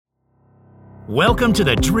Welcome to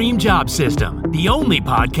the Dream Job System, the only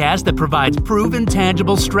podcast that provides proven,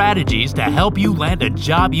 tangible strategies to help you land a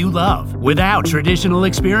job you love without traditional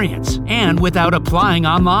experience and without applying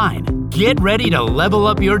online. Get ready to level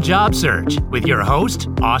up your job search with your host,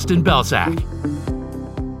 Austin Belsak.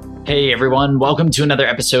 Hey everyone, welcome to another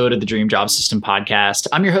episode of the Dream Job System podcast.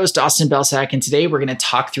 I'm your host, Austin Belsak, and today we're going to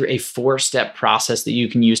talk through a 4-step process that you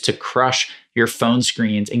can use to crush your phone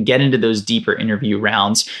screens and get into those deeper interview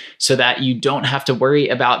rounds so that you don't have to worry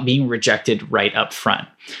about being rejected right up front.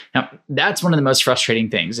 Now, that's one of the most frustrating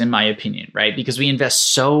things, in my opinion, right? Because we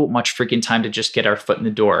invest so much freaking time to just get our foot in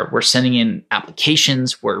the door. We're sending in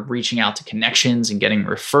applications, we're reaching out to connections and getting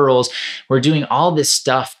referrals. We're doing all this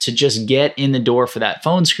stuff to just get in the door for that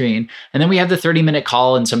phone screen. And then we have the 30-minute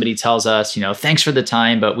call and somebody tells us, thanks for the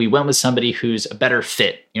time, but we went with somebody who's a better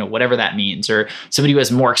fit, whatever that means, or somebody who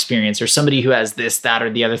has more experience, or somebody who has this, that,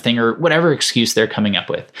 or the other thing, or whatever excuse they're coming up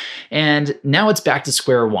with. And now it's back to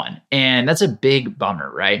square one. And that's a big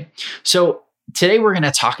bummer, right? So today we're going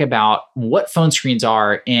to talk about what phone screens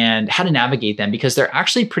are and how to navigate them, because they're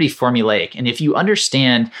actually pretty formulaic. And if you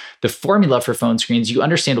understand the formula for phone screens, you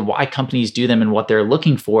understand why companies do them and what they're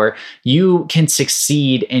looking for, you can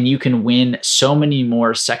succeed and you can win so many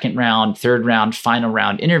more second round, third round, final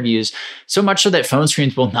round interviews, so much so that phone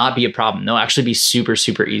screens will not be a problem. They'll actually be super,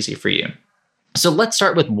 super easy for you. So let's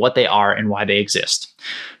start with what they are and why they exist.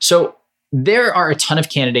 So there are a ton of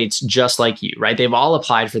candidates just like you, right? They've all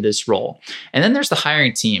applied for this role. And then there's the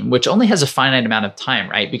hiring team, which only has a finite amount of time,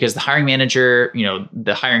 right? Because the hiring manager,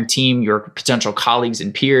 the hiring team, your potential colleagues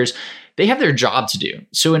and peers, they have their job to do.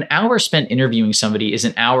 So an hour spent interviewing somebody is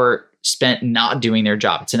an hour spent not doing their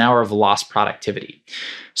job. It's an hour of lost productivity.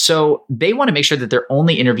 So they want to make sure that they're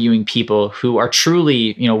only interviewing people who are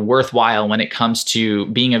truly, worthwhile when it comes to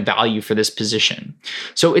being of value for this position.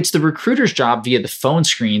 So it's the recruiter's job via the phone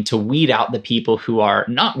screen to weed out the people who are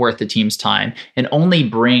not worth the team's time and only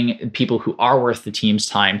bring people who are worth the team's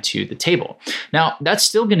time to the table. Now, that's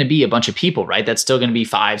still going to be a bunch of people, right? That's still going to be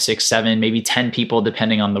 5, 6, 7, maybe 10 people,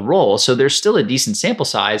 depending on the role. So there's still a decent sample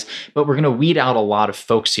size, but we're going to weed out a lot of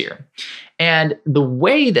folks here. And the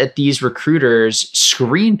way that these recruiters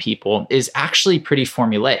screen people is actually pretty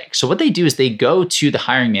formulaic. So what they do is they go to the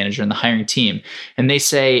hiring manager and the hiring team and they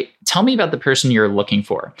say, tell me about the person you're looking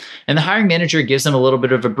for. And the hiring manager gives them a little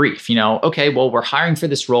bit of a brief, okay, well, we're hiring for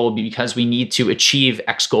this role because we need to achieve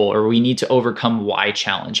X goal or we need to overcome Y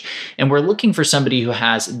challenge. And we're looking for somebody who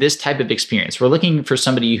has this type of experience. We're looking for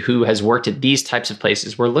somebody who has worked at these types of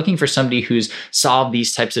places. We're looking for somebody who's solved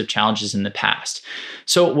these types of challenges in the past.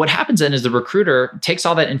 So what happens then is the recruiter takes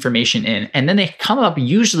all that information in, and then they come up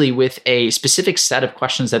usually with a specific set of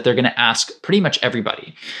questions that they're going to ask pretty much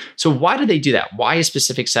everybody. So why do they do that? Why a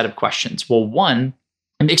specific set of questions? Well, one,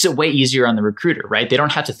 it makes it way easier on the recruiter, right? They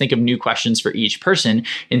don't have to think of new questions for each person.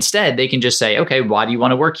 Instead, they can just say, okay, why do you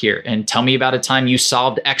want to work here? And tell me about a time you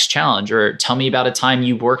solved X challenge, or tell me about a time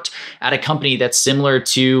you worked at a company that's similar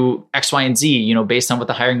to X, Y, and Z, based on what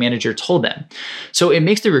the hiring manager told them. So it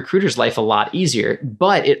makes the recruiter's life a lot easier,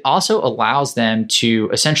 but it also allows them to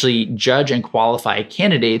essentially judge and qualify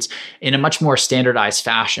candidates in a much more standardized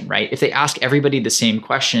fashion, right? If they ask everybody the same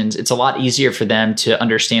questions, it's a lot easier for them to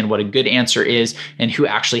understand what a good answer is and who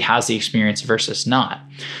actually has the experience versus not.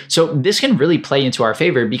 So this can really play into our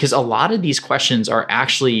favor because a lot of these questions are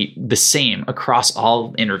actually the same across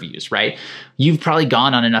all interviews, right? You've probably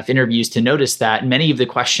gone on enough interviews to notice that many of the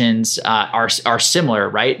questions are similar,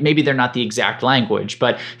 right? Maybe they're not the exact language,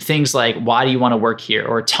 but things like, why do you want to work here?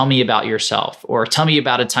 Or tell me about yourself, or tell me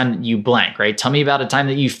about a time that you blank, right? Tell me about a time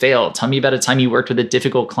that you failed. Tell me about a time you worked with a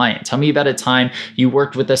difficult client. Tell me about a time you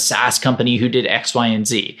worked with a SaaS company who did X, Y, and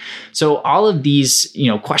Z. So all of these,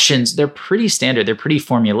 questions, they're pretty standard. They're pretty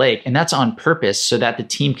formulaic, and that's on purpose so that the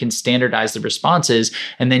team can standardize the responses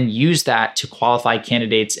and then use that to qualify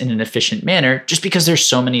candidates in an efficient manner, just because there's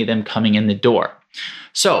so many of them coming in the door.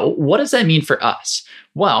 So what does that mean for us?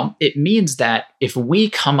 Well, it means that if we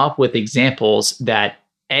come up with examples that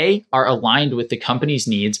A, are aligned with the company's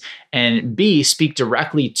needs, and B, speak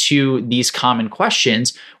directly to these common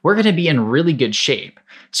questions, we're going to be in really good shape.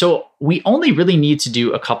 So we only really need to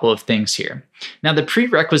do a couple of things here. Now, the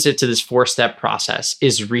prerequisite to this 4-step process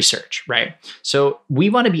is research, right? So we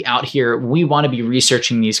want to be out here. We want to be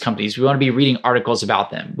researching these companies. We want to be reading articles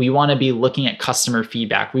about them. We want to be looking at customer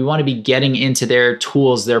feedback. We want to be getting into their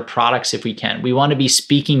tools, their products if we can. We want to be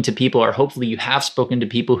speaking to people, or hopefully you have spoken to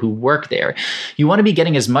people who work there. You want to be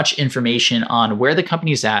getting as much information on where the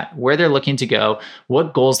company's at, where they're looking to go,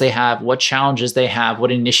 what goals they have, what challenges they have,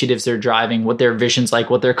 what initiatives they're driving, what their vision's like,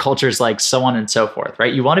 what their culture's like, so on and so forth,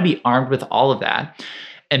 right? You want to be armed with all of that.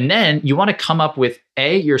 And then you want to come up with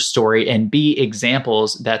A, your story, and B,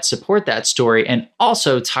 examples that support that story and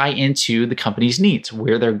also tie into the company's needs,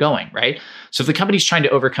 where they're going, right? So if the company's trying to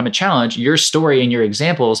overcome a challenge, your story and your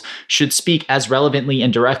examples should speak as relevantly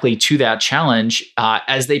and directly to that challenge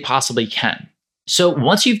as they possibly can. So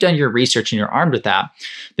once you've done your research and you're armed with that,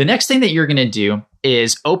 the next thing that you're going to do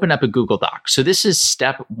is open up a Google Doc. So this is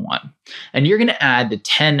step 1. And you're going to add the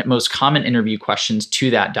 10 most common interview questions to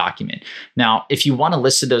that document. Now, if you want a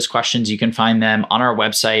list of those questions, you can find them on our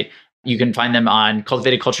website. You can find them on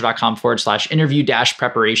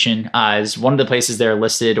cultivatedculture.com/interview-preparation is one of the places they're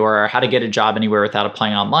listed, or how to get a job anywhere without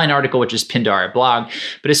applying online article, which is pinned to our blog.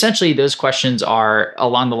 But essentially, those questions are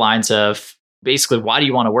along the lines of, basically, why do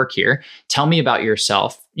you want to work here? Tell me about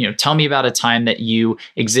yourself. Tell me about a time that you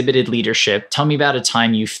exhibited leadership. Tell me about a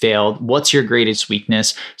time you failed. What's your greatest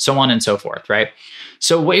weakness? So on and so forth, right?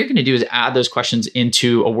 So what you're going to do is add those questions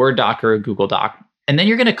into a Word doc or a Google Doc. And then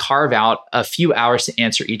you're going to carve out a few hours to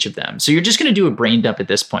answer each of them. So you're just going to do a brain dump at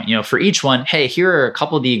this point. For each one, hey, here are a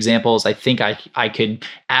couple of the examples I think I could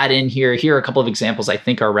add in here. Here are a couple of examples I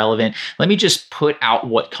think are relevant. Let me just put out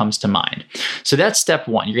what comes to mind. So that's step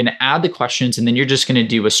 1. You're going to add the questions, and then you're just going to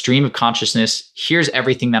do a stream of consciousness. Here's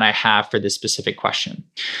everything that I have for this specific question.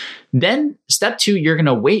 Then step 2, you're going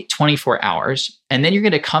to wait 24 hours, and then you're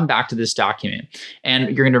going to come back to this document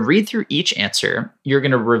and you're going to read through each answer. You're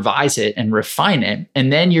going to revise it and refine it,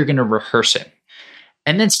 and then you're going to rehearse it.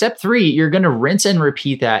 And then step 3, you're going to rinse and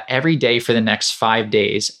repeat that every day for the next 5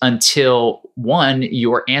 days until 1,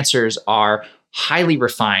 your answers are highly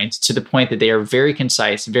refined to the point that they are very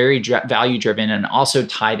concise, very value driven, and also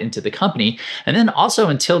tied into the company. And then also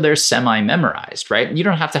until they're semi-memorized, right? You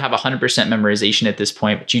don't have to have 100% memorization at this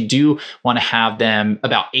point, but you do want to have them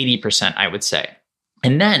about 80%, I would say.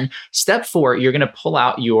 And then step 4, you're going to pull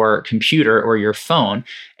out your computer or your phone,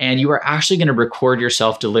 and you are actually going to record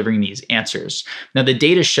yourself delivering these answers. Now, the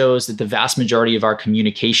data shows that the vast majority of our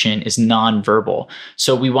communication is nonverbal.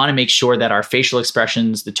 So we want to make sure that our facial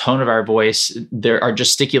expressions, the tone of our voice, our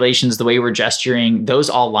gesticulations, the way we're gesturing, those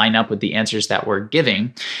all line up with the answers that we're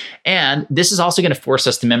giving. And this is also going to force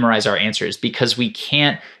us to memorize our answers, because we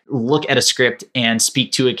can't look at a script and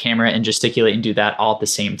speak to a camera and gesticulate and do that all at the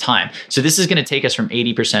same time. So this is going to take us from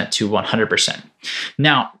 80% to 100%.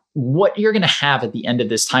 Now, what you're going to have at the end of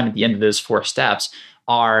this time, at the end of those 4 steps,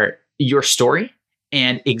 are your story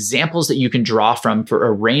and examples that you can draw from for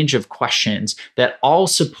a range of questions that all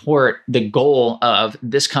support the goal of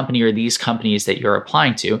this company or these companies that you're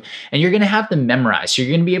applying to. And you're going to have them memorized. So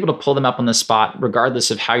you're going to be able to pull them up on the spot, regardless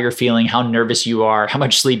of how you're feeling, how nervous you are, how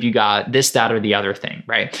much sleep you got, this, that, or the other thing,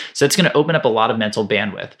 right? So it's going to open up a lot of mental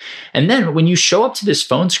bandwidth. And then when you show up to this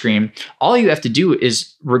phone screen, all you have to do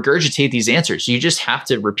is regurgitate these answers. You just have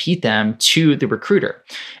to repeat them to the recruiter.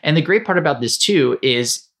 And the great part about this too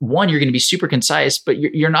is, 1, you're going to be super concise, but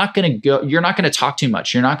you're not going to talk too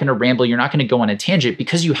much. You're not going to ramble. You're not going to go on a tangent,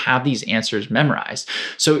 because you have these answers memorized.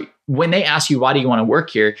 So when they ask you, why do you want to work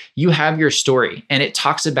here? You have your story, and it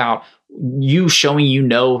talks about you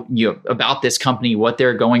showing about this company, what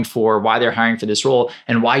they're going for, why they're hiring for this role,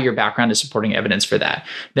 and why your background is supporting evidence for that.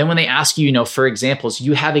 Then when they ask you, for examples,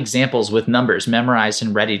 you have examples with numbers memorized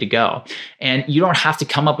and ready to go. And you don't have to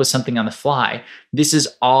come up with something on the fly. This is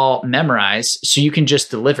all memorized, so you can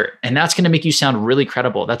just deliver it. And that's going to make you sound really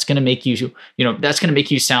credible. That's going to make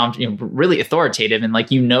you, sound, really authoritative, and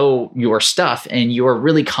like your stuff, and you're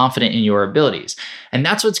really confident in your abilities. And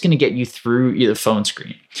that's what's going to get you through the phone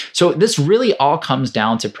screen. So this really all comes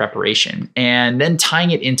down to preparation and then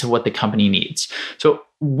tying it into what the company needs. So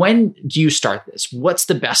when do you start this? What's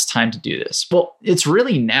the best time to do this? Well, it's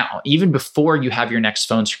really now, even before you have your next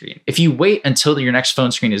phone screen. If you wait until your next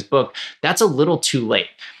phone screen is booked, that's a little too late.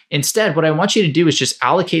 Instead, what I want you to do is just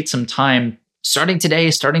allocate some time, starting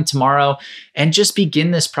today, starting tomorrow, and just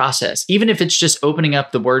begin this process. Even if it's just opening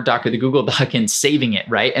up the Word doc or the Google Doc and saving it,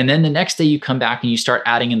 right? And then the next day you come back and you start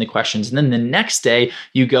adding in the questions. And then the next day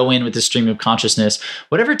you go in with the stream of consciousness.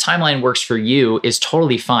 Whatever timeline works for you is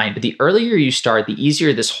totally fine. But the earlier you start, the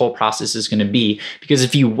easier this whole process is going to be. Because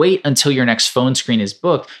if you wait until your next phone screen is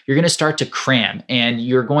booked, you're going to start to cram, and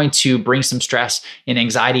you're going to bring some stress and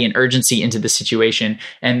anxiety and urgency into the situation.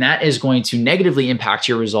 And that is going to negatively impact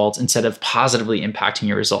your results instead of positively impacting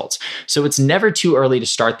your results. So it's never too early to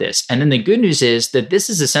start this. And then the good news is that this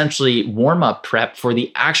is essentially warm-up prep for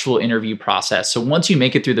the actual interview process. So once you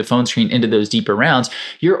make it through the phone screen into those deeper rounds,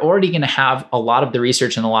 you're already going to have a lot of the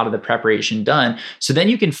research and a lot of the preparation done. So then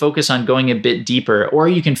you can focus on going a bit deeper, or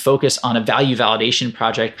you can focus on a value validation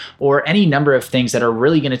project, or any number of things that are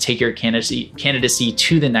really going to take your candidacy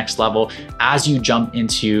to the next level as you jump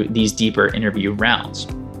into these deeper interview rounds.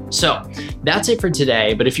 So that's it for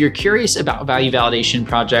today. But if you're curious about value validation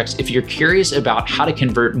projects, if you're curious about how to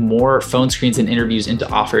convert more phone screens and interviews into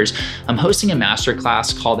offers, I'm hosting a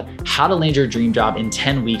masterclass called How to Land Your Dream Job in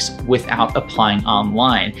 10 Weeks Without Applying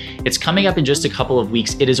Online. It's coming up in just a couple of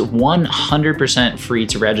weeks. It is 100% free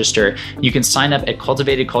to register. You can sign up at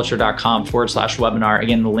cultivatedculture.com/webinar.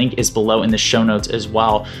 Again, the link is below in the show notes as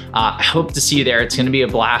well. I hope to see you there. It's going to be a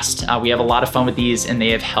blast. We have a lot of fun with these, and they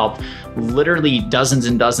have helped literally dozens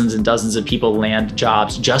and dozens and dozens of people land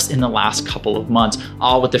jobs just in the last couple of months,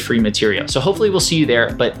 all with the free material. So hopefully we'll see you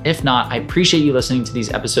there. But if not, I appreciate you listening to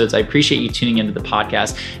these episodes. I appreciate you tuning into the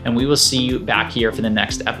podcast, and we will see you back here for the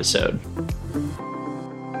next episode.